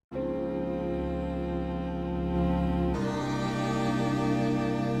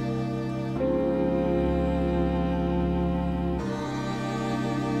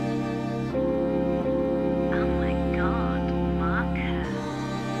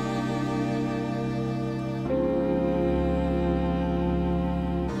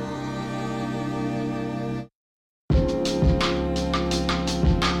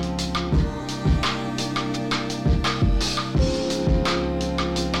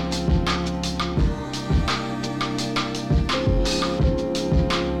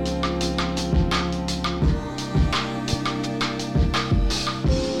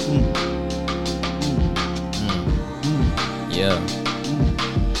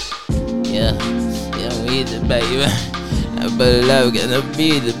Yeah, we eat it, baby. But love gonna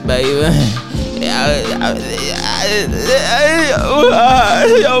be the baby.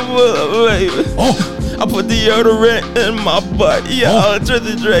 I put deodorant in my butt. Yeah,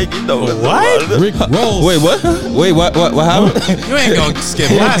 Tristan Drake, you know what? Rick Ross. Wait, what? What happened? You ain't gonna skip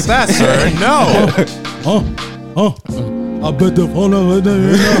past that, sir. No. I bet the phone over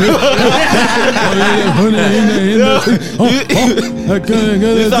there.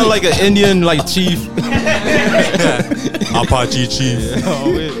 You sound like an Indian, like chief. Apache chief.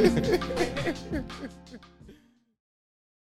 Oh, wait.